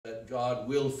God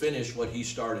will finish what He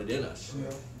started in us. Yeah.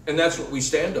 And that's what we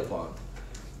stand upon.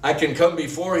 I can come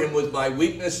before Him with my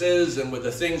weaknesses and with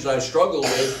the things I struggle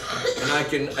with, and I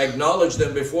can acknowledge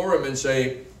them before Him and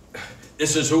say,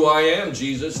 this is who I am,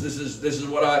 Jesus. This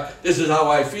is how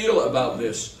I feel about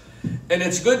this. And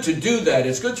it's good to do that.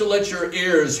 It's good to let your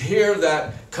ears hear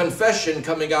that confession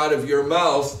coming out of your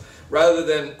mouth, rather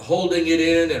than holding it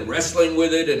in and wrestling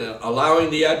with it and allowing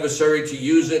the adversary to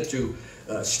use it to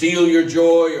steal your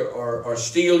joy or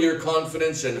steal your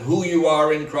confidence in who you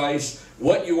are in Christ,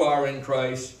 what you are in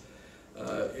Christ.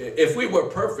 If we were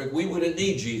perfect, we wouldn't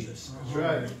need Jesus. That's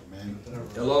right.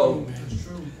 Hello.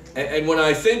 And when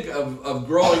I think of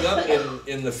growing up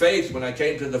in the faith, when I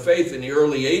came to the faith in the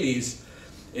early 80s,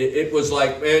 it was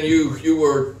like, man, you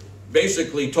were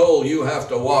basically told you have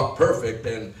to walk perfect,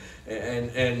 and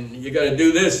you got to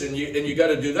do this, and you got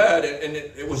to do that, and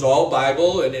it was all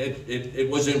Bible, and it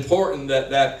was important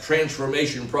that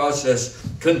transformation process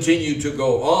continued to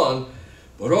go on.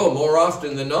 But oh, more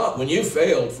often than not, when you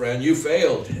failed, friend, you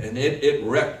failed, and it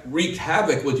wreaked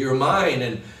havoc with your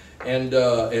mind,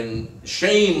 and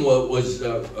shame was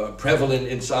prevalent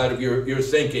inside of your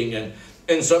thinking,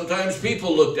 and sometimes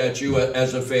people looked at you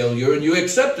as a failure, and you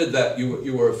accepted that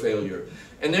you were a failure.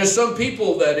 And there's some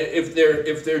people that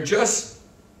if they're just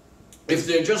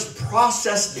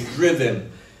process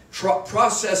driven,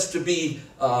 process to be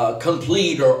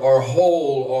complete or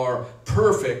whole or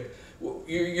perfect,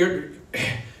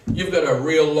 you've got a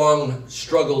real long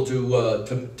struggle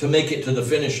to make it to the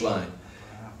finish line.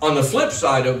 On the flip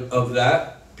side of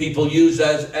that, people use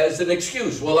as an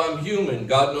excuse. Well, I'm human.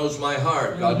 God knows my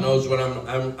heart. God knows what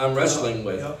I'm wrestling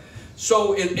with.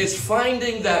 So it's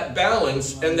finding that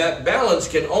balance, and that balance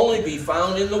can only be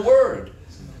found in the Word.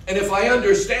 And if I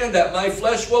understand that, my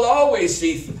flesh will always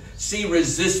see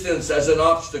resistance as an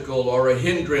obstacle or a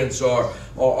hindrance or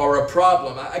a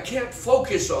problem. I can't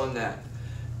focus on that.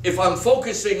 If I'm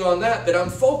focusing on that, then I'm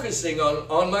focusing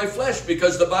on my flesh,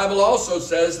 because the Bible also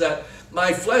says that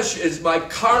my flesh is my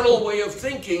carnal way of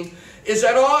thinking is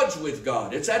at odds with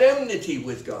God. It's at enmity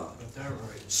with God.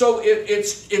 So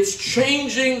it's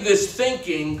changing this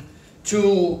thinking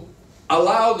to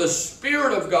allow the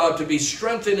Spirit of God to be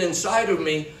strengthened inside of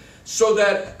me, so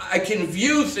that I can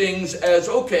view things as,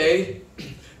 okay,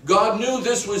 God knew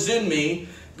this was in me.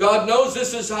 God knows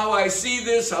this is how I see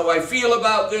this, how I feel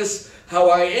about this, how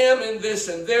I am in this,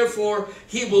 and therefore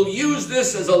He will use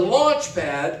this as a launch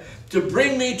pad to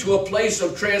bring me to a place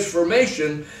of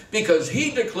transformation, because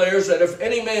He declares that if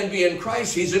any man be in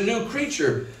Christ, he's a new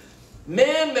creature.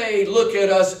 Man may look at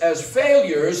us as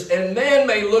failures, and man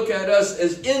may look at us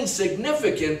as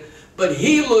insignificant, but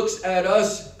He looks at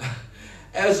us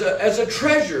as a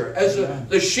treasure, as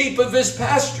the sheep of His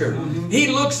pasture. He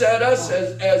looks at us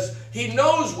as He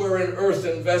knows we're an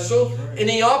earthen vessel, and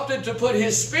He opted to put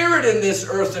His Spirit in this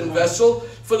earthen vessel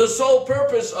for the sole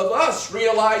purpose of us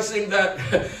realizing that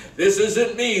this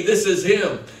isn't me, this is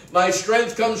Him. My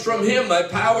strength comes from Him, my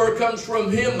power comes from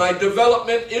Him, my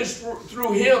development is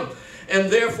through Him. And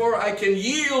therefore I can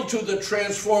yield to the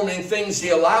transforming things He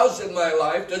allows in my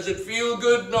life. Does it feel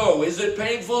good? No. Is it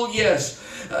painful? Yes.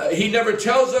 He never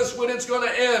tells us when it's going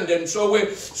to end. And so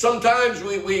sometimes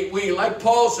we, like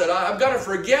Paul said, I've got to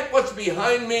forget what's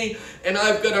behind me, and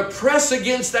I've got to press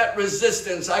against that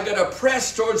resistance. I've got to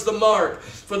press towards the mark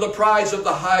for the prize of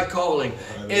the high calling.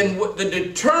 And the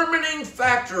determining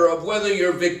factor of whether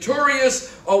you're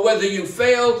victorious or whether you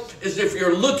fail is if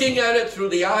you're looking at it through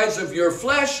the eyes of your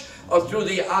flesh or through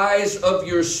the eyes of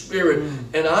your spirit.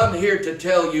 And I'm here to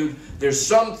tell you, there's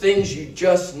some things you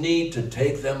just need to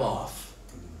take them off.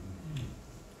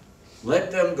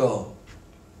 Let them go.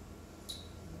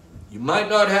 You might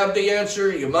not have the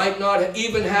answer. You might not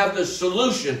even have the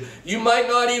solution. You might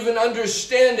not even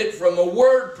understand it from a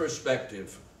word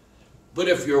perspective. But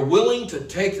if you're willing to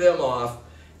take them off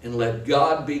and let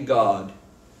God be God,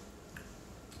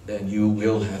 then you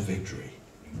will have victory.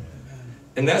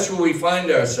 And that's where we find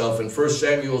ourselves in 1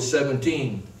 Samuel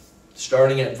 17,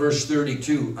 starting at verse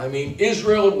 32. I mean,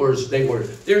 Israel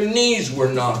their knees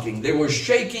were knocking. They were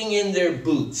shaking in their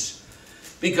boots,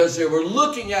 because they were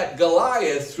looking at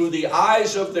Goliath through the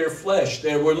eyes of their flesh.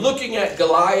 They were looking at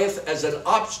Goliath as an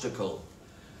obstacle.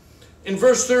 In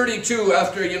verse 32,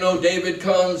 after, David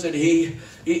comes and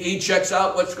he checks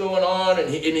out what's going on, and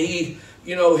he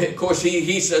of course,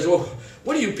 he says, well,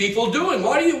 what are you people doing?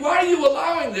 Why are you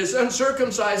allowing this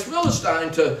uncircumcised Philistine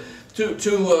to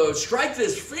strike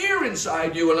this fear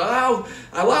inside you and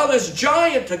allow this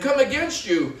giant to come against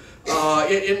you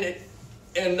and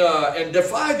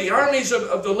defy the armies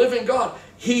of the living God?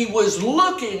 he was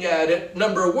looking at it,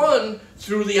 number one,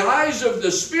 through the eyes of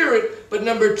the Spirit, but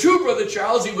number two, Brother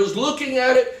Charles, he was looking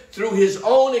at it through his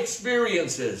own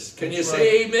experiences. Can you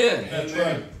say amen? That's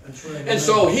right. That's right. And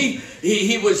so he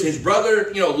was, his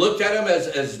brother, looked at him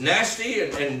as nasty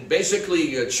and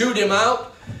basically chewed him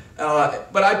out.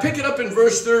 But I pick it up in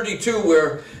verse 32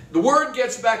 where the word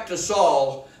gets back to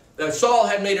Saul. Saul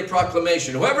had made a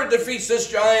proclamation. Whoever defeats this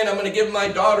giant, I'm going to give my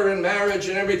daughter in marriage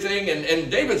and everything.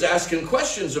 And David's asking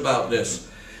questions about this.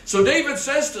 So David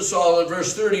says to Saul in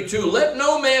verse 32, let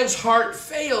no man's heart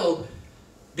fail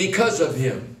because of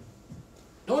him.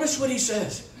 Notice what he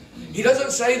says. He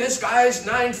doesn't say this guy's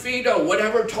 9 feet or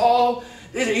whatever tall.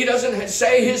 He doesn't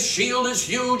say his shield is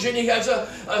huge and he has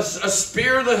a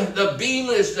spear, the beam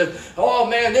is oh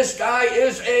man, this guy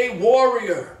is a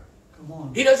warrior.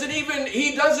 He doesn't even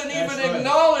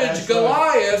acknowledge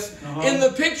Goliath in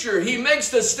the picture. He makes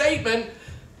the statement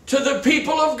to the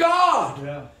people of God.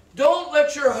 Yeah. Don't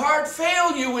let your heart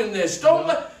fail you in this.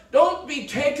 Don't be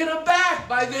taken aback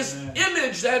by this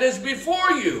image that is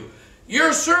before you.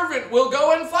 Your servant will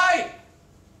go and fight.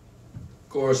 Of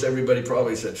course, everybody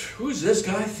probably said, who's this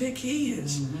guy think he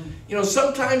is? Mm-hmm.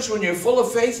 Sometimes when you're full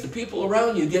of faith, the people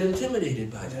around you get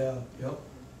intimidated by that. Yeah, yep.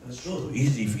 That's true.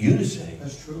 Easy for you to say.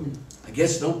 That's true. I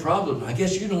guess no problem. I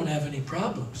guess you don't have any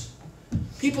problems.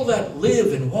 People that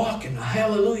live and walk in the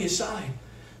hallelujah side.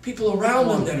 People around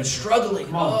them that are struggling.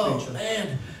 Oh,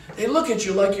 man. They look at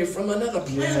you like you're from another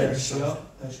planet or something. Yep,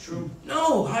 that's true.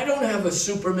 No, I don't have a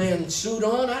Superman suit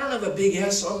on. I don't have a big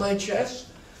S on my chest.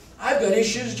 I've got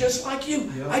issues just like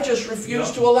you. Yep. I just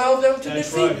refuse to allow them to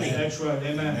defeat me. That's right.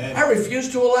 Amen. I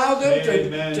refuse to allow them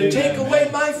to take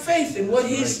away my faith in what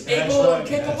He's able and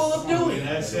capable of doing.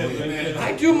 That's it.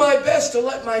 I do my best to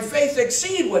let my faith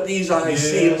exceed what these eyes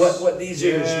see and what these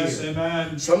ears hear.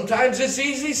 Amen. Sometimes it's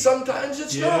easy, sometimes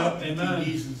it's not.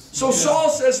 Amen. So Saul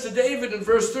says to David in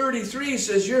verse 33, he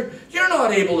says, you're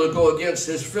not able to go against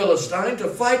this Philistine to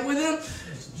fight with him.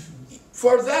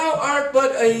 For thou art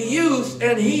but a youth,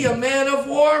 and he a man of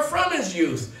war from his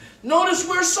youth. Notice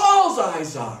where Saul's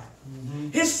eyes are.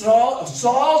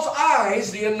 Saul's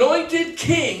eyes, the anointed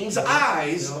king's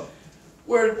eyes,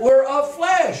 were of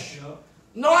flesh,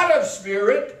 not of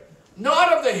spirit,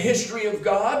 not of the history of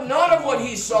God, not of what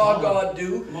he saw God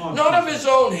do, not of his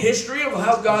own history of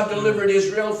how God delivered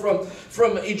Israel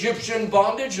from Egyptian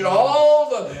bondage and all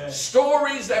the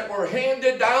stories that were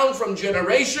handed down from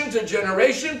generation to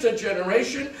generation to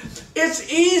generation.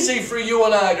 It's easy for you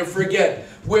and I to forget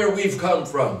where we've come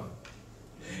from.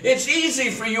 It's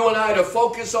easy for you and I to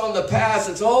focus on the past.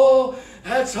 It's, oh,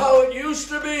 that's how it used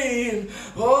to be. And,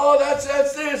 oh, that's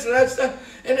this and that's that.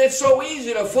 And it's so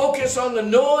easy to focus on the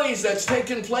noise that's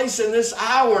taking place in this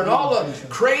hour and all the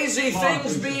crazy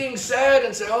things being said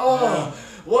and say, oh,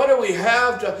 what do we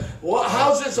have to,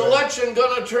 how's this election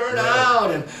going to turn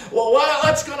out? And well,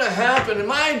 what's going to happen? And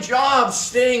my job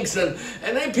stinks. And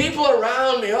then people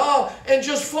around me, and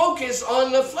just focus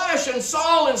on the flesh. And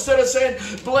Saul, instead of saying,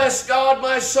 bless God,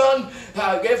 my son,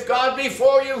 if God be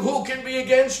for you, who can be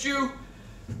against you?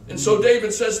 And so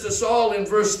David says to Saul in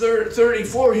verse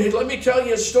 34, let me tell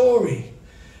you a story.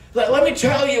 Let me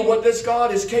tell you what this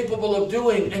God is capable of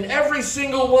doing. And every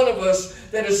single one of us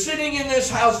that is sitting in this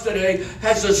house today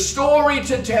has a story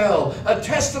to tell, a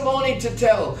testimony to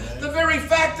tell. The very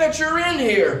fact that you're in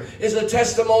here is a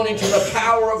testimony to the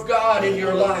power of God in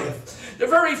your life. The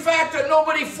very fact that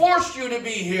nobody forced you to be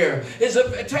here is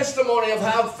a testimony of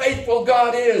how faithful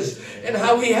God is and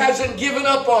how He hasn't given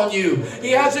up on you. He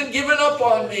hasn't given up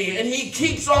on me, and He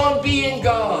keeps on being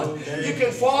God. You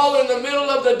can fall in the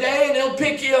middle of the day and He'll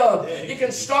pick you up. You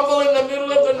can stumble in the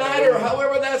middle of the night, or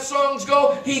however that songs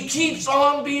go. He keeps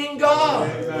on being God.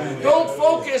 Don't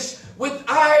focus with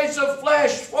eyes of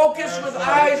flesh. Focus with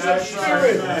eyes of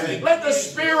spirit. Let the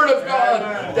Spirit of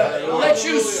God let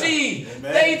you see.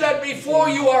 They that before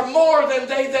you are more than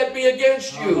they that be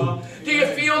against you. Do you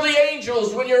feel the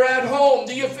angels when you're at home?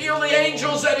 Do you feel the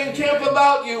angels that encamp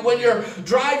about you when you're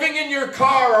driving in your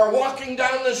car or walking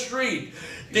down the street?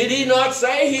 Did He not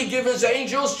say He'd give His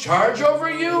angels charge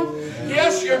over you?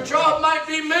 Yes, your job might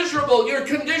be miserable. Your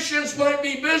conditions might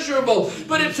be miserable.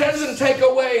 But it doesn't take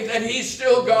away that He's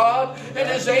still God. And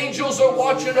His angels are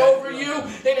watching over you.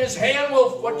 And His hand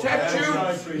will protect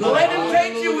you. Let Him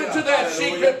take you into that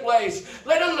secret place.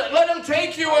 Let Him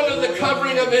take you under the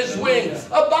covering of His wing.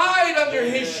 Abide under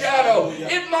His shadow.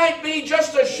 It might be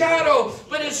just a shadow,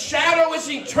 but His shadow is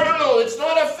eternal. It's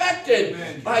not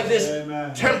affected by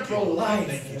this temporal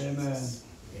life.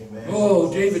 Amen.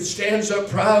 Oh, David stands up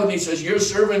proud and he says, your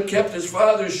servant kept his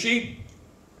father's sheep.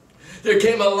 There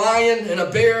came a lion and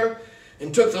a bear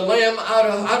and took the lamb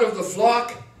out of the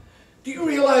flock. Do you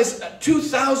realize a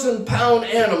 2,000-pound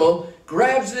animal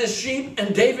grabs this sheep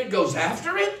and David goes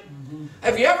after it?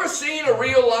 Have you ever seen a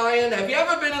real lion? Have you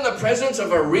ever been in the presence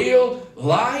of a real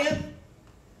lion?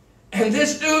 And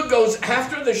this dude goes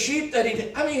after the sheep that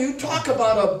he... I mean, you talk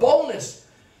about a boldness.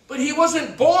 But he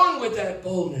wasn't born with that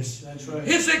boldness. That's right.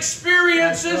 His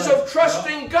experiences of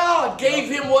trusting God gave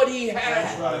him what he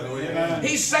had. That's right.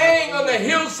 He sang on the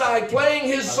hillside,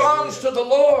 playing his songs to the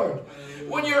Lord.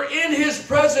 When you're in His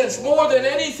presence more than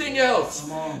anything else,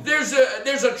 there's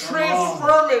a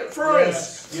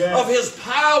transference of His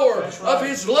power, of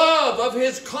His love, of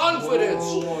His confidence.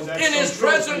 In His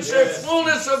presence there's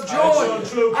fullness of joy.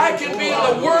 I can be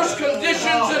in the worst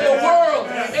conditions in the world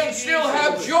and still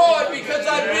have joy because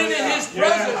I've been in His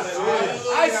presence.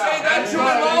 I say that to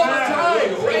Him all the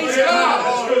time. Praise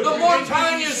God. The more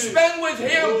time you spend with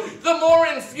Him, the more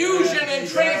infusion and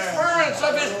transference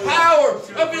of His power,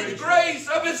 of His grace,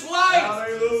 of His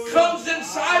life comes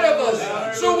inside of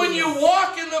us. So when you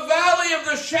walk in the valley of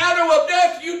the shadow of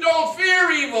death, you don't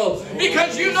fear evil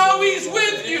because you know He's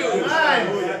with you.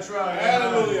 That's right.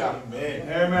 Hallelujah.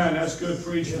 Amen. That's good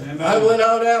preaching. Amen. I went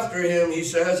out after him, he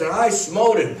says, and I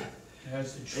smote him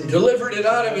and delivered it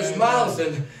out of his mouth.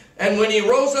 And when he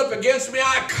rose up against me,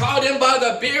 I caught him by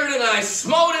the beard and I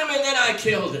smote him and then I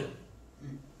killed him.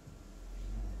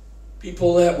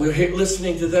 People that were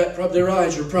listening to that, their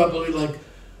eyes are probably like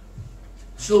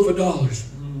silver dollars.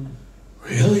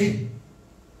 Really?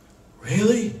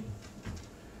 Really?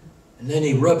 And then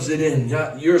he rubs it in.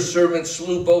 Your servant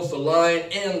slew both the lion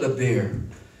and the bear.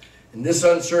 And this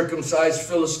uncircumcised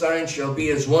Philistine shall be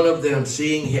as one of them,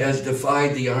 seeing he has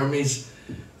defied the armies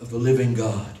of the living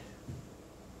God.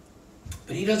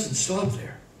 But he doesn't stop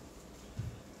there.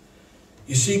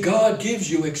 You see, God gives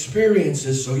you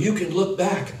experiences so you can look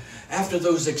back after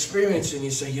those experiences and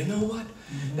you say, you know what?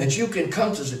 That you can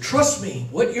come to say, trust me,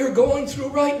 what you're going through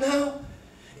right now,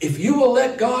 if you will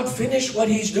let God finish what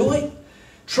He's doing,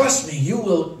 trust me, you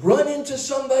will run into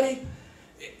somebody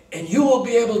and you will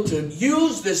be able to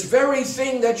use this very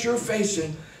thing that you're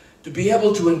facing to be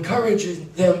able to encourage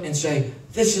them and say,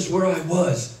 this is where I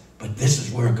was, but this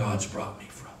is where God's brought me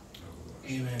from.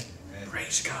 Amen.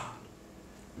 Praise God.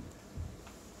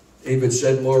 David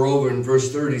said, moreover, in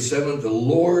verse 37, the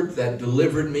Lord that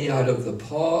delivered me out of the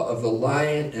paw of the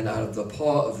lion and out of the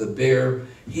paw of the bear,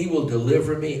 He will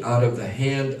deliver me out of the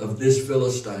hand of this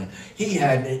Philistine. He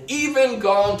hadn't even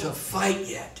gone to fight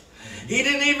yet. He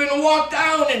didn't even walk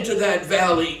down into that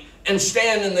valley and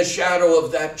stand in the shadow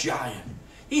of that giant.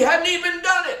 He hadn't even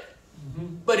done it.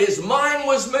 But his mind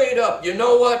was made up. You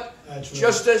know what? That's right.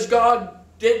 Just as God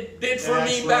did for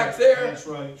me back there, That's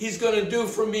right. He's going to do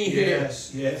for me here.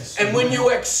 Yes, yes. And when you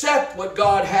accept what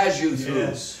God has you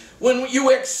through, when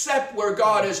you accept where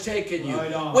God has taken you,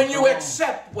 when you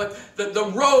accept what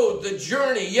the road, the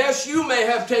journey, yes, you may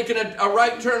have taken a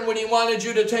right turn when He wanted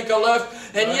you to take a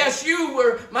left, and yes,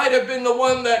 you might have been the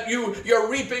one that you're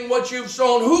reaping what you've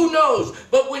sown, who knows?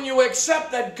 But when you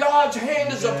accept that God's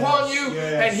hand is upon you,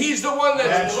 and He's the one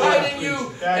that's guiding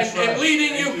you and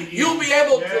leading you, you'll be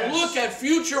able to look at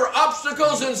future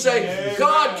obstacles and say,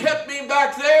 God kept me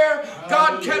back there,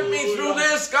 God kept me through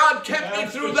this, God kept me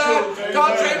through that,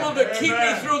 God's able to keep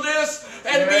me through this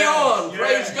and beyond.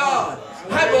 Praise God.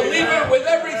 I believe it with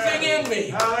everything in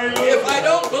me. If I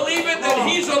don't believe it, then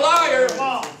He's a liar.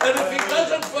 And if He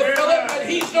doesn't fulfill it, then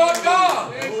He's not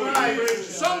God.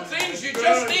 Some things you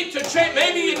just need to change.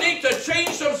 Maybe you need to change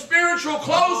some spiritual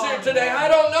clothes here today. I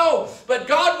don't know. But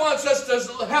God wants us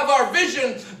to have our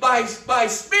vision by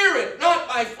spirit, not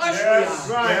by fleshly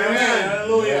eyes. Amen.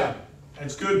 Hallelujah.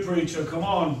 That's good, preacher. Come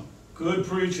on. Good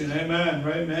preaching. Amen.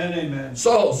 Amen. Amen.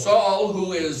 So Saul,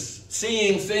 who is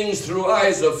seeing things through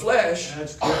eyes of flesh,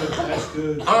 That's good. That's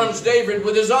good. arms David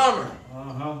with his armor.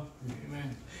 Amen.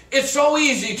 It's so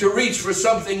easy to reach for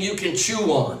something you can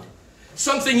chew on,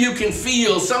 something you can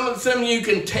feel, something you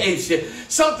can taste,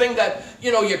 something that,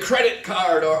 you know, your credit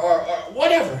card or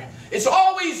whatever. It's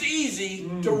always easy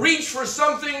to reach for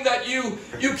something that you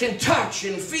can touch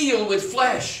and feel with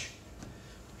flesh,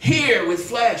 hear with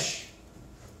flesh.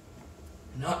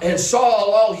 And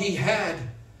Saul, all he had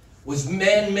was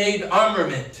man-made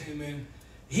armament. Amen.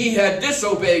 He had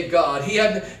disobeyed God. He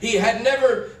had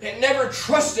never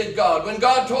trusted God. When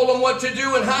God told him what to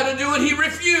do and how to do it, he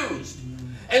refused.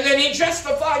 And then he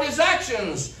justified his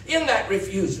actions in that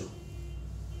refusal.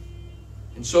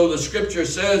 And so the scripture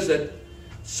says that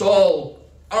Saul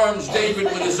arms David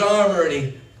with his armor,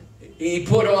 and he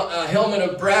put a helmet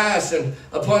of brass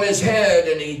upon his head,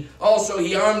 and he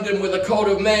armed him with a coat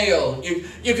of mail.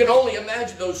 You can only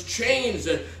imagine those chains.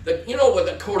 You know what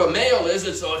the coat of mail is?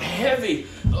 It's so heavy.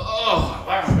 Oh,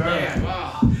 wow, man,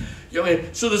 wow. You know,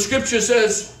 so the scripture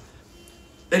says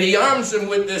that he arms him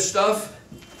with this stuff,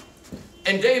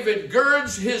 and David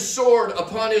girds his sword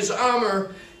upon his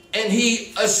armor, and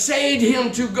he essayed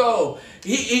him to go.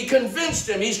 He convinced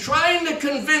him. He's trying to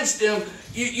convince him,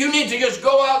 you need to just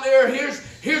go out there.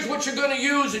 Here's what you're going to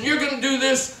use, and you're going to do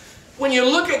this. When you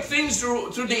look at things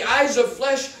through the eyes of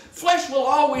flesh, flesh will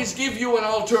always give you an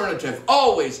alternative.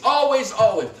 Always, always,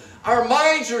 always. Our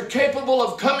minds are capable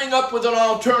of coming up with an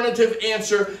alternative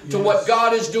answer to what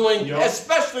God is doing,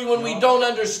 especially when we don't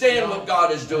understand what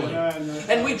God is doing.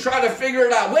 And we try to figure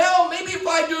it out. Well, maybe if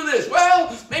I do this.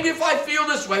 Well, maybe if I feel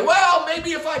this way. Well,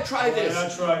 maybe if I try this.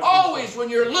 That's right. Always,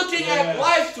 when you're looking at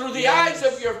life through the eyes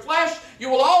of your flesh, you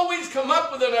will always come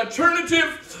up with an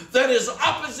alternative that is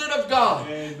opposite of God.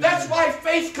 Amen. That's why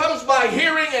faith comes by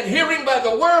hearing, and hearing by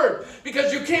the Word,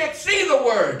 because you can't see the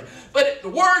Word. But the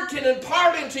Word can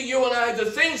impart into you and I the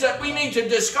things that we need to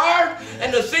discard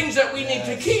and the things that we need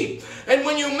to keep. And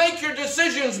when you make your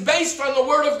decisions based on the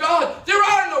Word of God, there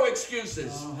are no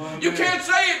excuses. You can't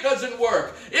say it doesn't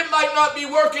work. It might not be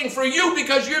working for you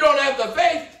because you don't have the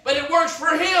faith, but it works for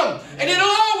Him. And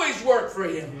it'll always work for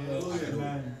Him.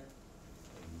 Amen.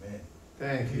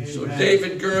 Thank you. So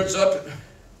David girds up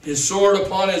his sword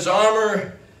upon his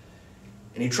armor,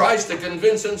 and he tries to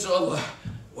convince himself,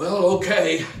 well,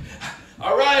 okay,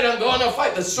 all right, I'm going to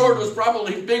fight. The sword was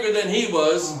probably bigger than he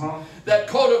was. That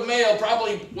coat of mail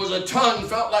probably was a ton,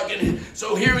 felt like it.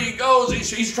 So here he goes.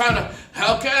 He's trying to,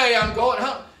 okay, I'm going.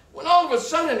 When all of a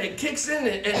sudden it kicks in,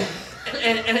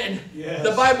 and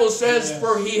the Bible says,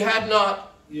 for he had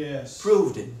not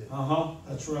proved it.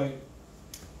 That's right.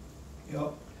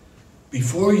 Yep.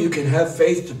 Before you can have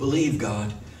faith to believe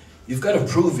God, you've got to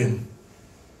prove Him.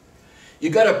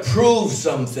 You've got to prove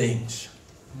some things.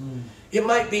 It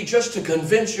might be just to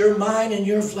convince your mind and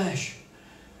your flesh.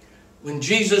 When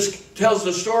Jesus tells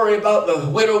the story about the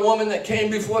widow woman that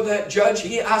came before that judge,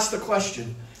 He asked the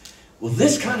question, will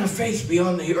this kind of faith be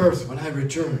on the earth when I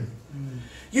return?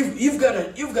 You've got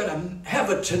to have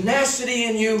a tenacity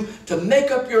in you to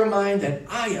make up your mind that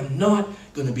I am not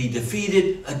going to be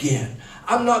defeated again.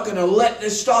 I'm not going to let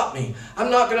this stop me. I'm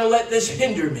not going to let this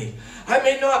hinder me. I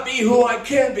may not be who I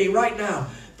can be right now,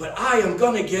 but I am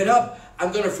going to get up.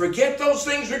 I'm going to forget those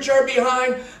things which are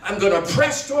behind. I'm going to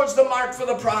press towards the mark for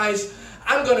the prize.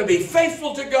 I'm going to be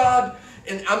faithful to God,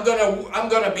 and I'm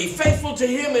going to be faithful to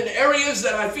Him in areas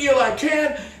that I feel I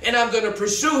can, and I'm going to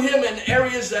pursue Him in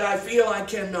areas that I feel I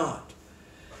cannot.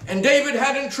 And David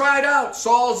hadn't tried out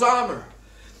Saul's armor.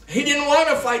 He didn't want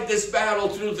to fight this battle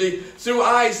through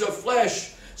eyes of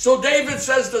flesh. So David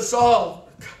says to Saul,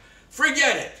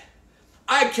 forget it.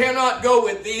 I cannot go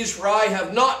with these, for I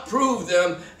have not proved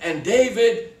them. And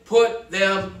David put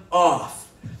them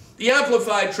off. The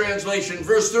Amplified Translation,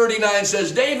 verse 39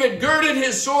 says, David girded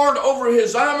his sword over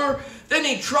his armor. Then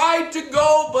he tried to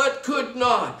go, but could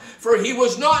not, for he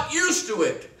was not used to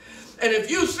it. And if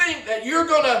you think that you're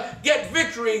going to get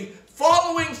victory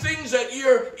following things that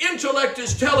your intellect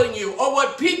is telling you, or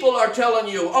what people are telling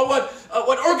you, or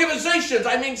what organizations,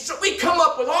 I mean, so we come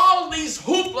up with all these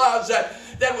hooplas that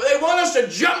they want us to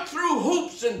jump through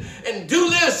hoops and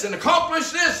do this and accomplish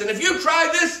this. And if you try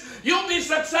this, you'll be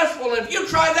successful. And if you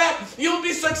try that, you'll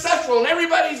be successful. And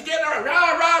everybody's getting rah,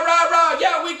 rah, rah, rah.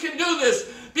 Yeah, we can do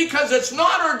this. Because it's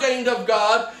not ordained of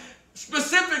God.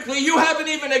 Specifically, you haven't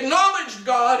even acknowledged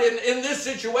God in this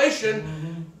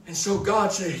situation. And so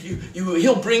God said,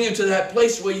 He'll bring you to that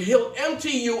place where He'll empty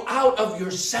you out of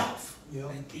yourself.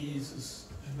 Thank you, Jesus.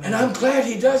 And I'm glad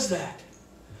He does that.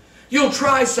 You'll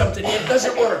try something and it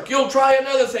doesn't work. You'll try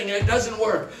another thing and it doesn't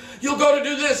work. You'll go to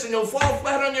do this and you'll fall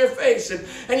flat on your face,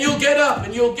 and you'll get up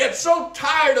and you'll get so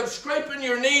tired of scraping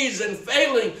your knees and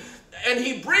failing. And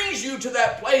He brings you to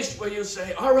that place where you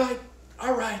say, all right,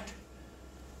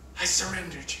 I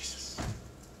surrender, Jesus.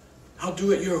 I'll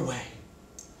do it your way.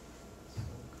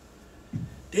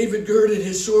 David girded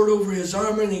his sword over his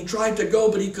armor, and he tried to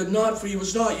go, but he could not, for he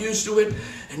was not used to it.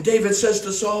 And David says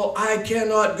to Saul, I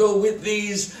cannot go with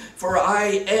these, for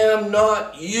I am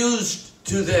not used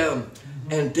to them.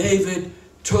 And David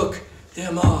took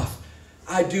them off.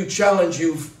 I do challenge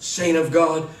you, saint of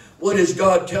God, what is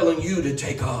God telling you to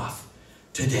take off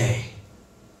today?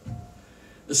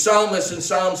 The psalmist in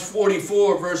Psalms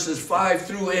 44, verses 5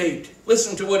 through 8.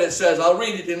 Listen to what it says. I'll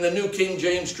read it in the New King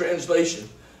James translation.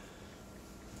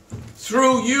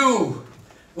 Through you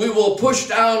we will push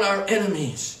down our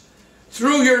enemies.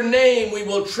 Through your name we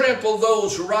will trample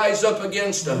those who rise up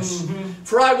against us.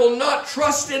 For I will not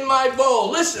trust in my bow.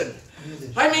 Listen,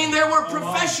 I mean, there were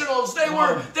professionals. They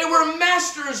were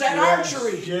masters at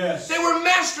archery. Yes. They were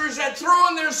masters at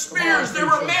throwing their spears. They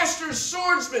were masters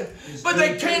swordsmen. But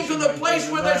they came to the place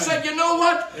where they said, you know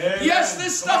what? Yes,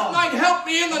 this stuff might help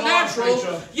me in the natural.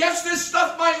 Yes, this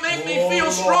stuff might make me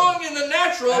feel strong in the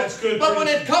natural. But when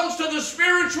it comes to the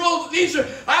spiritual,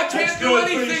 I can't do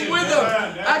anything with them.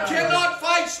 I cannot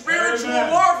fight spiritual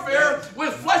warfare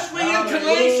with fleshly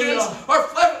inclinations or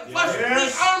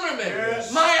fleshly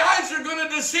armament. My eyes are going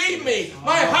to deceive me.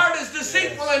 My heart is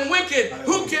deceitful and wicked.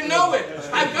 Who can know it?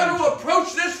 I've got to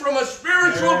approach this from a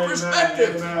spiritual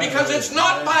perspective, because it's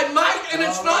not by might and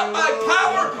it's not by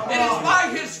power. It is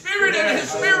by His Spirit and His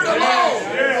Spirit alone.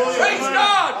 Praise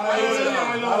God. Praise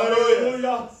God.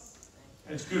 Hallelujah.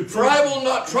 For I will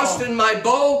not trust in my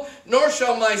bow, nor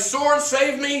shall my sword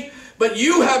save me. But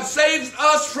you have saved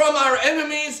us from our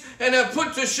enemies and have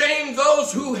put to shame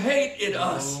those who hated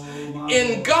us.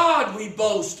 In God we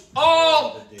boast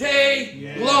all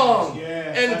day long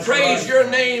and praise your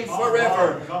name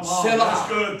forever. Selah. That's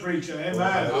good, preacher.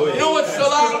 Amen. You know what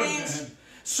Selah means?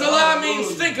 Selah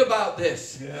means think about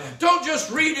this. Don't just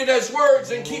read it as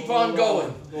words and keep on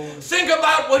going. Think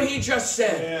about what he just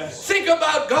said. Think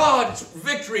about God's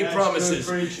victory promises.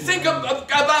 Think about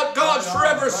God's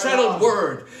forever settled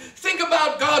word. Think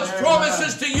about God's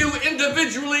promises to you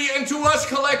individually and to us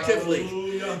collectively.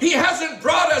 He hasn't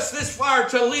brought us this far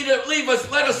to let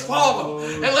us follow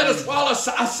and let us fall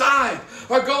aside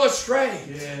or go astray.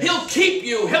 He'll keep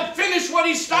you. He'll finish what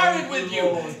He started with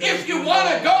you. If you want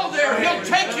to go there, He'll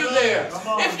take you there.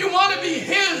 If you want to be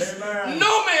His,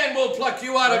 no man will pluck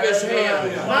you out of His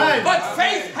hand. But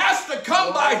faith has to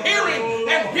come by hearing,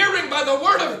 and hearing by the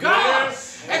Word of God.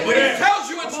 And when He tells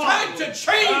you it's time to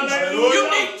change, you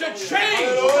need to change.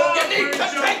 You need to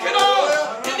take it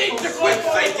off. You need to quit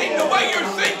thinking the way you're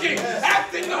thinking,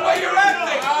 acting the way you're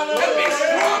acting, and be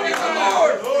strong in the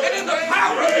Lord and in the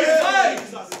power of His might.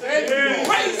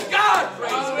 Praise God.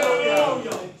 Praise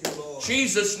God.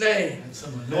 Jesus' name.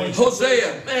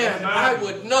 Hosea. Man, I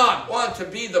would not want to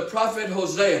be the prophet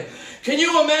Hosea. Can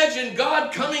you imagine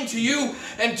God coming to you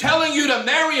and telling you to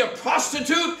marry a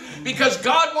prostitute because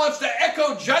God wants to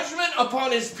echo judgment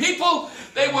upon His people?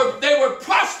 They were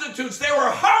prostitutes. They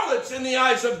were harlots in the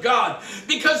eyes of God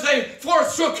because they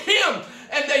forsook Him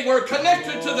and they were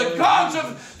connected to the gods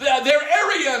of their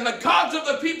area and the gods of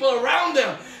the people around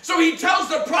them. So He tells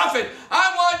the prophet,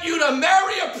 I want you to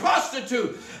marry a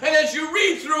prostitute. And as you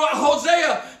read through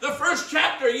Hosea, the first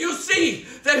chapter, you see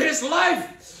that his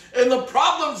life and the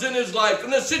problems in his life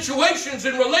and the situations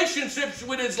and relationships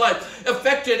with his life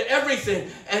affected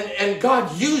everything. And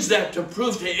God used that to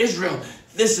prove to Israel,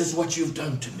 this is what you've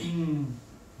done to me.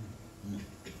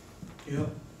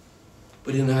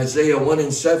 But in Isaiah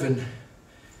 1:7,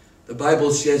 the Bible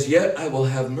says, yet I will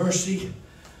have mercy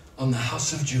on the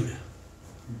house of Judah.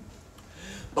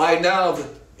 By now,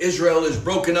 Israel is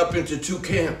broken up into two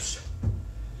camps.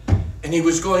 And He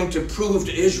was going to prove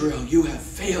to Israel, you have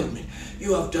failed me.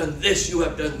 You have done this, you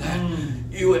have done that.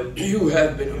 You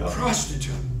have been a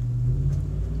prostitute.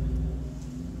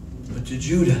 But to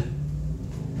Judah,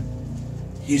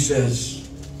 He says,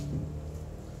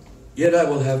 yet I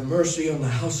will have mercy on the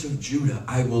house of Judah.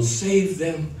 I will save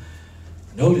them.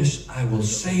 Notice, I will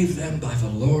save them by the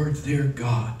Lord their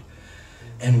God,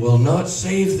 and will not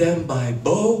save them by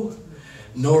bow,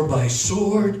 nor by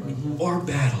sword, or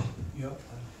battle.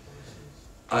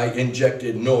 I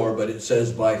injected nor, but it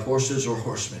says by horses or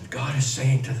horsemen. God is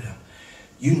saying to them,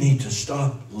 you need to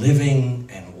stop living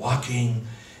and walking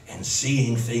and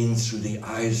seeing things through the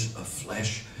eyes of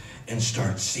flesh and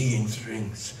start seeing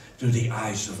things through the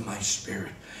eyes of my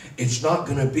Spirit. It's not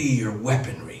going to be your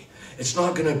weaponry. It's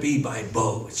not going to be by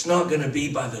bow. It's not going to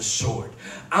be by the sword.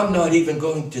 I'm not even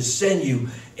going to send you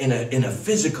in a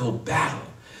physical battle.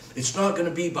 It's not going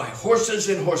to be by horses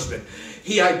and horsemen.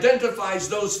 He identifies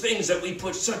those things that we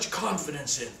put such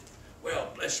confidence in. Well,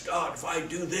 bless God, if I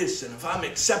do this, and if I'm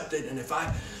accepted, and if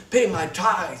I pay my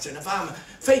tithes, and if I'm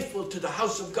faithful to the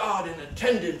house of God in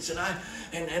attendance, and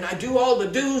I do all the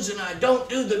do's and I don't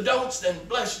do the don'ts, then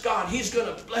bless God, He's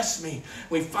going to bless me.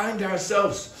 We find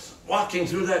ourselves walking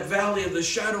through that valley of the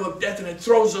shadow of death, and it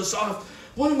throws us off.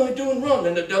 What am I doing wrong?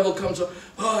 And the devil comes up,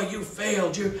 oh, you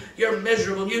failed, you're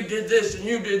miserable, you did this and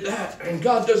you did that, and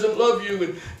God doesn't love you,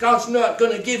 and God's not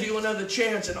going to give you another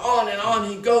chance, and on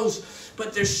he goes.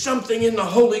 But there's something in the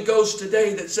Holy Ghost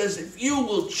today that says if you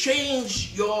will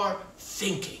change your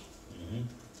thinking,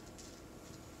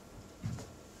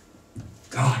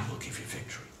 God will give you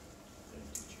victory.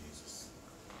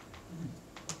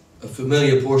 A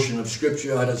familiar portion of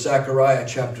Scripture out of Zechariah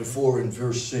chapter 4 and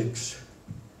verse 6.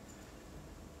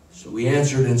 So So he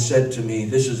answered and said to me,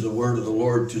 this is the word of the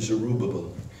Lord to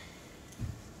Zerubbabel,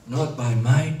 not by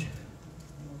might,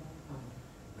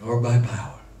 nor by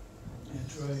power,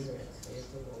 That's right.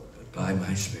 but by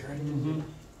my Spirit. Amen.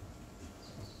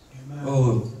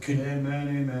 Oh,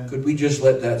 Amen. could we just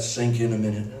let that sink in a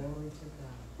minute?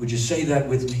 Would you say that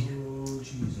with me? Oh,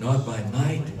 Jesus. Not by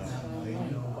might,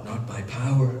 not by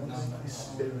power,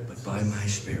 but by my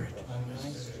Spirit,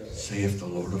 saith the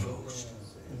Lord of hosts.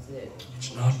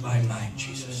 It's not by might,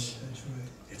 Jesus. That's right.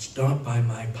 It's not by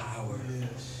my power.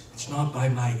 Yes. It's not by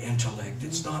my intellect.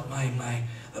 It's not by my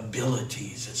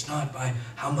abilities. It's not by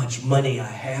how much money I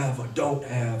have or don't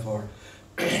have, or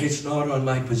it's not on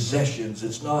my possessions.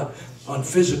 It's not on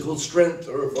physical strength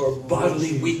or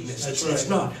bodily weakness. It's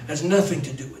not. It has nothing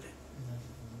to do with it.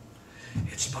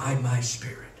 It's by my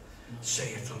Spirit,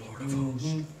 saith the Lord of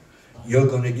hosts. You're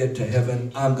going to get to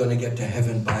heaven. I'm going to get to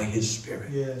heaven by His Spirit.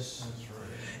 Yes.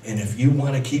 And if you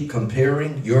want to keep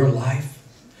comparing your life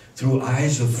through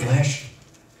eyes of flesh,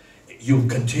 you'll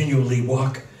continually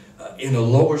walk in a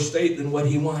lower state than what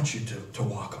He wants you to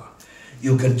walk on.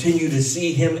 You'll continue to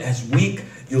see Him as weak.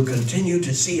 You'll continue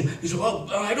to see Him. You say, well,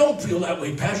 I don't feel that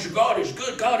way, Pastor. God is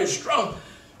good. God is strong.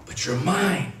 But your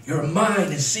mind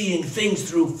is seeing things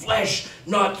through flesh,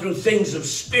 not through things of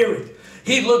spirit.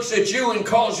 He looks at you and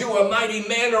calls you a mighty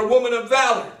man or woman of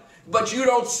valor. But you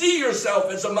don't see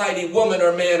yourself as a mighty woman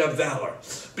or man of valor,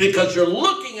 because you're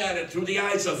looking at it through the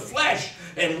eyes of flesh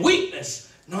and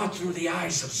weakness, not through the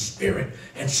eyes of spirit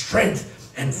and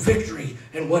strength and victory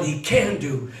and what He can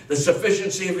do, the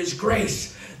sufficiency of His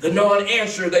grace, the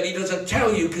non-answer that He doesn't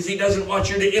tell you because He doesn't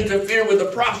want you to interfere with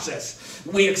the process.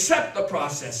 We accept the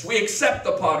process. We accept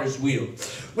the potter's wheel.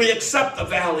 We accept the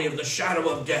valley of the shadow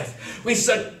of death. We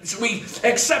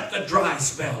accept the dry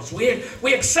spells.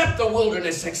 We accept the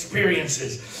wilderness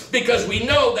experiences because we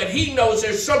know that He knows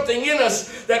there's something in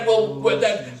us that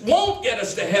won't get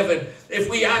us to heaven if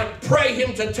we pray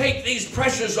Him to take these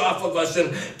pressures off of us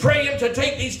and pray Him to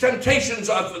take these temptations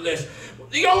off of this.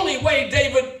 The only way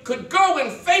David could go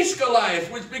and face Goliath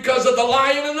was because of the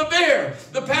lion and the bear.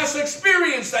 The past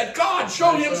experience that God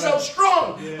showed Himself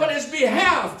strong on his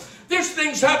behalf. There's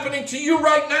things happening to you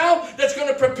right now that's going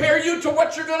to prepare you to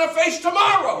what you're going to face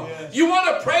tomorrow. Yes. You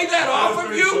want to pray that off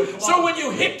of you so when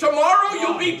you hit tomorrow,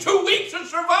 you'll be too weak to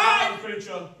survive?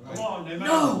 Come on, amen.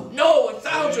 No,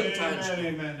 1,000 times.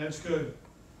 Amen. That's good.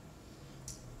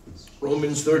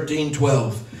 Romans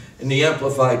 13:12 in the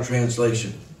Amplified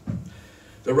Translation.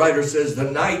 The writer says, the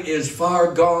night is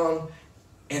far gone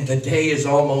and the day is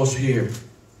almost here.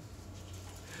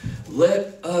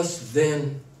 Let us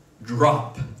then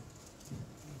drop.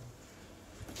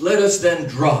 Let us then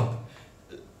drop.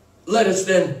 Let us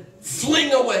then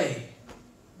fling away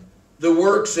the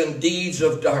works and deeds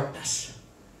of darkness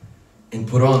and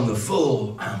put on the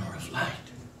full armor of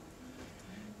light.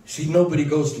 See, nobody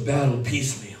goes to battle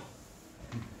piecemeal.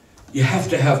 You have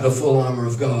to have the full armor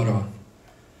of God on.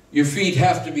 Your feet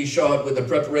have to be shod with the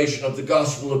preparation of the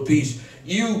gospel of peace.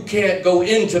 You can't go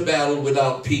into battle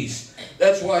without peace.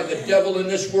 That's why the devil in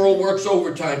this world works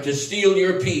overtime to steal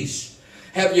your peace.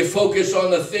 Have you focus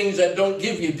on the things that don't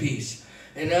give you peace.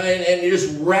 And you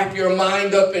just wrap your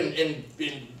mind up in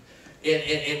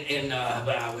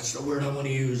what's the word I want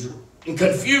to use? In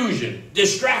confusion,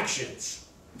 distractions,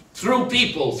 through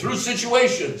people, through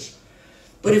situations.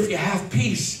 But if you have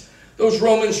peace, those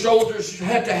Roman soldiers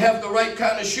had to have the right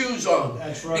kind of shoes on.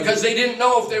 That's right. Because they didn't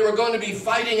know if they were going to be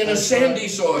fighting in a sandy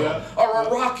soil or a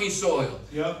rocky soil.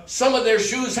 Yep. Some of their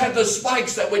shoes had the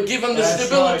spikes that would give them the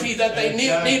stability that they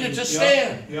needed to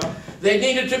stand. Yep. They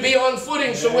needed to be on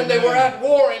footing so when they were at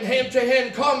war in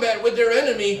hand-to-hand combat with their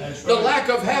enemy, the lack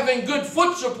of having good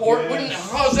foot support wouldn't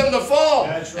cause them to fall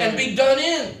and be done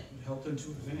in.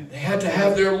 They had to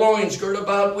have their loins girt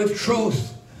about with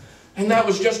truth. And that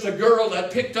was just a girl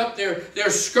that picked up their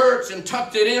skirts and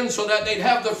tucked it in so that they'd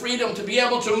have the freedom to be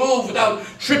able to move without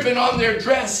tripping on their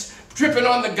dress, tripping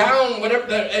on the gown, whatever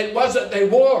it was that they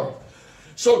wore.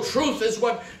 So truth is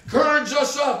what girds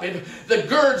us up. The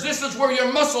girds, this is where your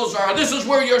muscles are. This is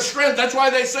where your strength. That's why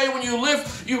they say when you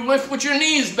lift with your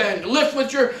knees bent. Lift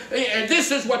with your,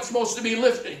 this is what's supposed to be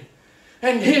lifting.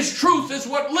 And His truth is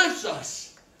what lifts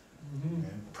us.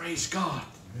 Praise God.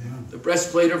 The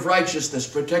breastplate of righteousness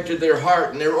protected their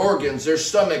heart and their organs, their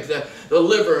stomach, the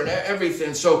liver and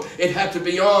everything. So it had to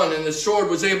be on, and the sword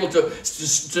was able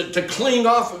to cling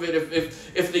off of it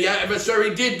if the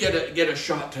adversary did get a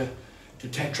shot to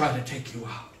try to take you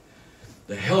out.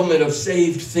 The helmet of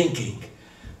saved thinking.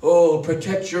 Oh,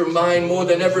 protect your mind more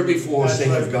than ever before, That's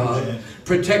saint right, of God. amen.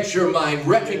 Protect your mind.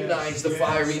 Recognize the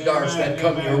fiery darts that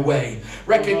come your way.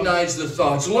 Recognize the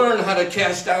thoughts. Learn how to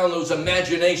cast down those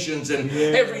imaginations and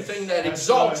everything that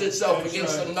exalts itself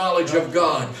against the knowledge of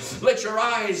God. Let your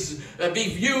eyes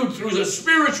be viewed through the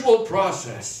spiritual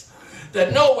process,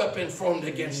 that no weapon formed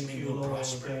against me will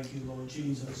prosper. Thank you, Lord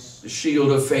Jesus. The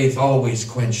shield of faith always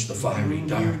quenched the fiery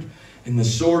dart. And the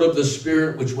sword of the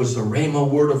Spirit, which was the Rhema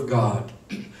word of God,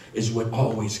 is what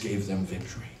always gave them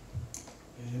victory.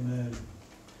 Amen.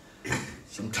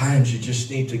 Sometimes you just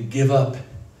need to give up.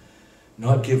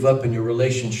 Not give up in your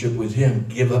relationship with Him.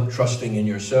 Give up trusting in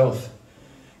yourself.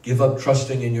 Give up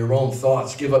trusting in your own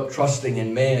thoughts. Give up trusting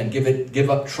in man. Give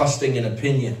up trusting in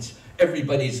opinions.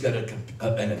 Everybody's got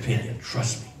an opinion.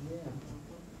 Trust me.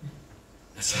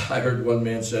 I heard one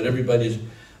man said, everybody's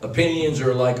opinions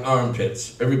are like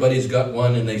armpits. Everybody's got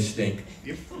one and they stink.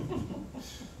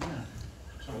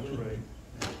 Sounds right.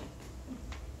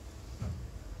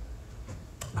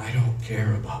 I don't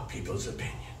care about people's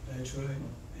opinion. That's right.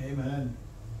 Amen.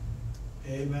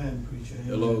 Amen, preacher. Amen.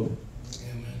 Hello.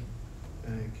 Amen.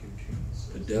 Thank you, Jesus.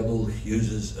 The devil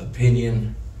uses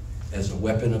opinion as a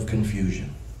weapon of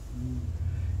confusion.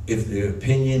 If the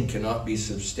opinion cannot be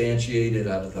substantiated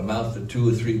out of the mouth of 2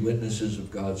 or 3 witnesses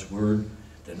of God's word,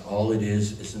 then all it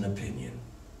is an opinion.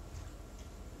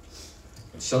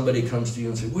 And somebody comes to you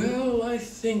and says, well, I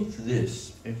think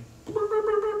this.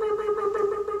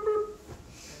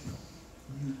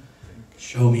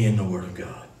 Show me in the Word of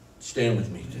God. Stand with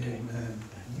me today. Amen.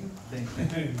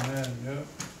 Amen. Yep.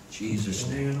 Jesus'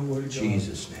 In the name. Word of God.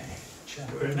 Jesus' name.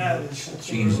 We're not- it's-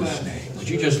 Jesus' name. Would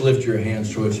you just lift your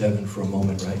hands towards heaven for a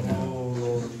moment right now? Oh,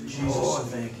 Lord Jesus. Oh,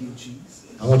 thank you, Jesus.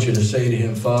 I want you to say to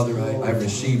Him, Father, I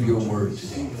receive your word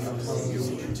today.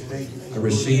 I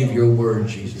receive your word,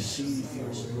 Jesus.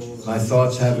 My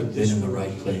thoughts haven't been in the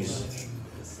right place.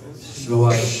 So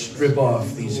I strip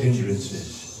off these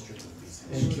hindrances.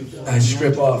 I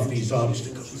strip off these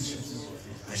obstacles.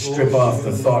 I strip off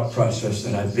the thought process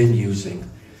that I've been using.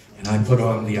 And I put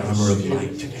on the armor of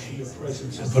light today.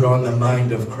 I put on the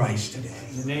mind of Christ today.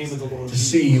 In the name of the Lord. To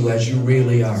see you as you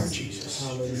really are, Jesus.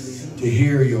 Hallelujah. To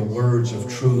hear your words of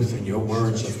truth and your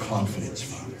words of confidence,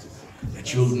 Father.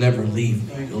 That you'll never leave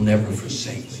me. You'll never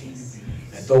forsake me.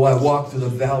 That though I walk through the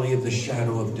valley of the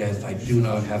shadow of death, I do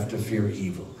not have to fear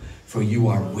evil. For you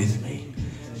are with me.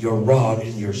 Your rod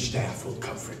and your staff will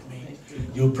comfort me.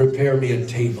 You'll prepare me a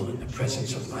table in the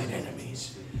presence of mine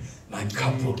enemies. My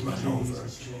cup will run over.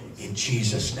 In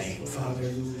Jesus' name, Father.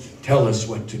 Tell us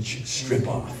what to strip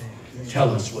off. Tell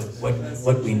us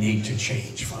what we need to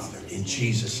change, Father. In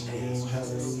Jesus' name.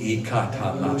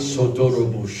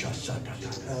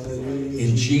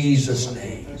 In Jesus'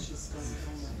 name.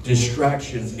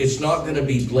 Distractions. It's not going to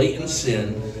be blatant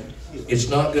sin. It's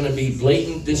not going to be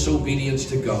blatant disobedience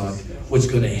to God. What's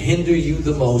going to hinder you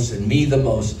the most and me the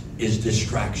most is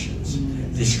distractions.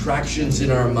 Distractions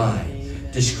in our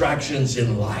mind. Distractions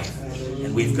in life.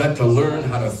 And we've got to learn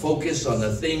how to focus on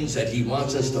the things that He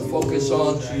wants us to focus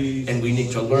on. And we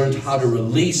need to learn how to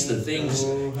release the things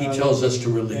He tells us to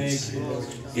release.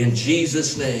 In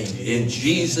Jesus' name, in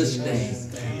Jesus' name,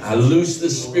 I loose the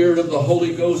Spirit of the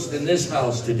Holy Ghost in this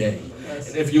house today.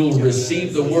 And if you'll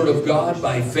receive the Word of God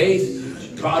by faith,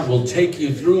 God will take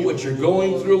you through what you're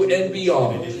going through and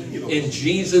beyond. In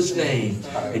Jesus' name.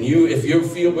 And if you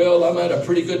feel, well, I'm at a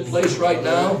pretty good place right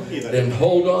now, then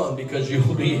hold on, because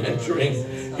you'll be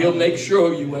entering. He'll make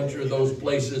sure you enter those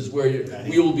places where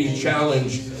you'll be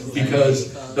challenged,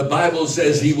 because the Bible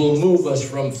says He will move us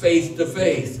from faith to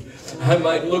faith. I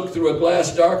might look through a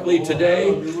glass darkly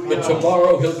today, but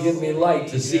tomorrow He'll give me light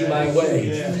to see my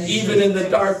way. Even in the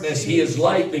darkness, He is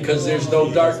light, because there's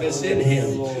no darkness in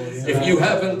Him. If you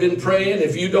haven't been praying,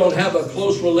 if you don't have a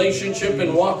close relationship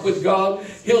and walk with God,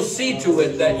 He'll see to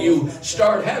it that you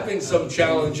start having some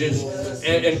challenges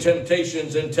and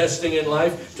temptations and testing in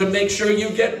life to make sure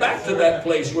you get back to that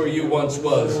place where you once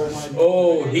was.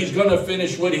 Oh, He's going to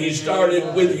finish what He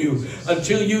started with you.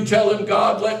 Until you tell Him,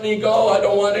 God, let me go. I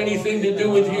don't want anything to do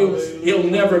with you. He'll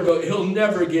never go. He'll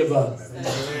never give up.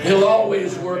 He'll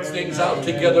always work things out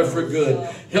together for good.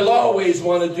 He'll always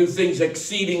want to do things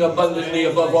exceeding abundantly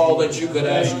above all that you could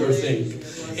ask or think.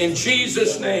 In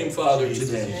Jesus' name, Father,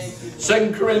 today.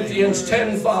 2 Corinthians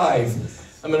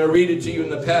 10:5. I'm going to read it to you in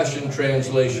the Passion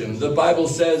Translation. The Bible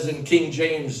says in King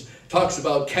James, talks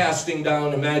about casting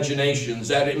down imaginations.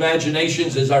 That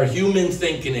imaginations is our human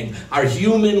thinking, our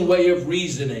human way of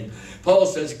reasoning. Paul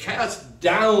says, cast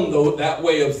down that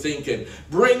way of thinking.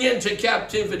 Bring into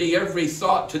captivity every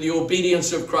thought to the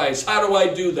obedience of Christ. How do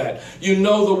I do that? You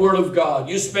know the Word of God.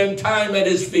 You spend time at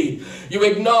His feet. You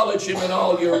acknowledge Him in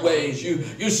all your ways.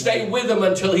 You stay with Him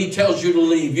until He tells you to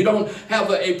leave. You don't have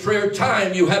a prayer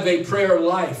time. You have a prayer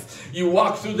life. You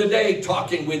walk through the day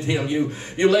talking with Him. You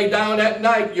lay down at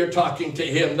night, you're talking to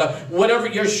Him. Whatever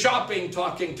you're shopping,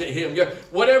 talking to Him.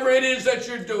 Whatever it is that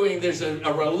you're doing, there's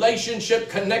a relationship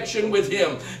connection with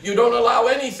Him. You don't allow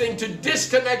anything to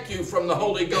disconnect you from the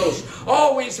Holy Ghost.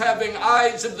 Always having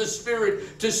eyes of the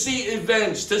Spirit to see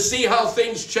events, to see how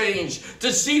things change,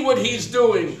 to see what He's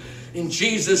doing. In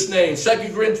Jesus' name.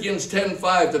 2 Corinthians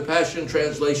 10:5, the Passion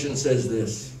Translation says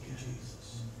this.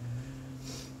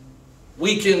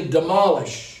 We can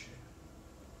demolish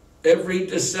every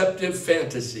deceptive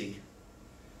fantasy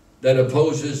that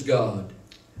opposes God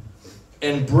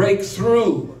and break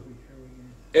through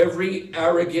every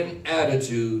arrogant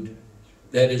attitude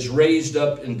that is raised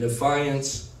up in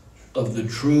defiance of the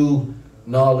true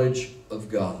knowledge of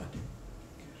God.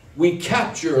 We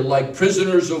capture like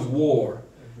prisoners of war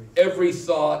every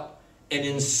thought and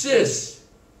insist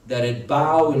that it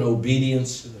bow in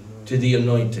obedience to the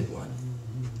Anointed One.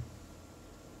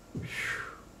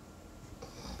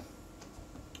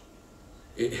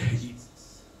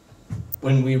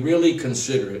 When we really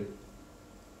consider it,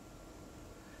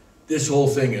 this whole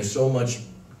thing is so much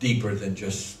deeper than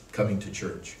just coming to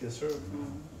church. Yes, sir.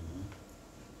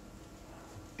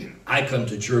 I come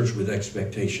to church with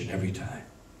expectation every time.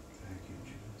 Thank you,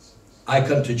 Jesus. I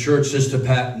come to church, Sister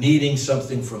Pat, needing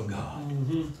something from God.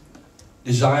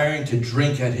 Desiring to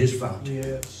drink at His fountain.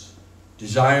 Yes.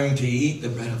 Desiring to eat the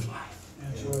bread of life.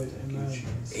 That's right. Amen.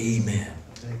 Amen.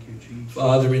 Thank you, Jesus.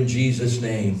 Father, in Jesus'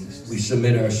 name, we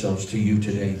submit ourselves to you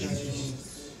today,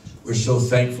 Jesus. We're so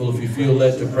thankful. If you feel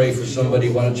led to pray for somebody,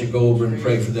 why don't you go over and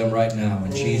pray for them right now,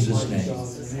 in Jesus' name.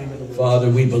 Father,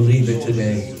 we believe it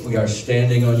today. We are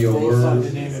standing on your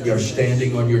word. We are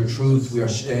standing on your truth. We are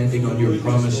standing on your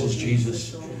promises,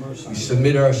 Jesus. We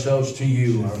submit ourselves to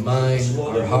you, our mind,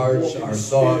 our hearts, our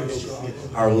thoughts,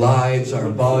 our lives, our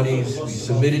bodies. We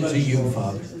submit it to you,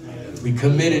 Father. We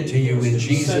commit it to you in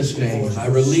Jesus' name. I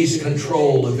release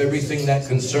control of everything that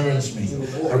concerns me.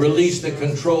 I release the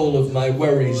control of my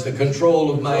worries, the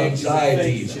control of my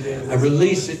anxieties. I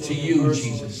release it to you,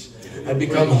 Jesus. I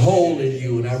become whole in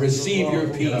you, and I receive your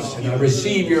peace, and I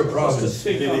receive your promise.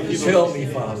 Tell me,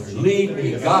 Father. Lead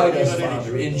me, guide us,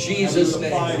 Father, in Jesus'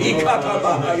 name.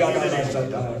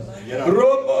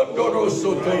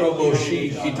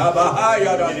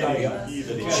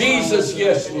 Jesus,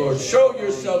 yes, Lord. Show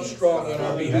yourself strong on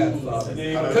our behalf, Father.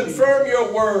 Confirm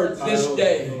your word this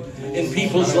day in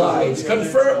people's lives.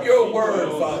 Confirm your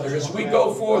word, Father, as we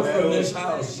go forth from this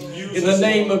house. In the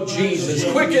name of Jesus,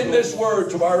 quicken this word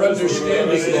to our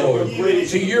understanding, Lord,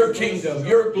 to your kingdom,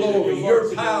 your glory,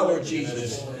 your power,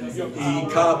 Jesus. Thank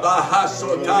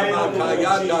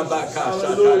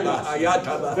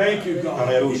you,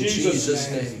 God. In Jesus'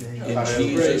 name. In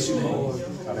Jesus'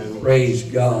 name. Praise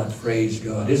God. Praise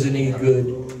God. Isn't He good?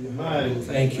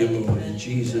 Thank you, Lord. In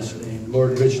Jesus' name.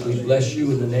 Lord, richly bless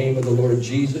you in the name of the Lord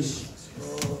Jesus.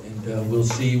 And we'll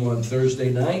see you on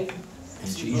Thursday night.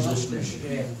 In Jesus'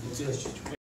 name.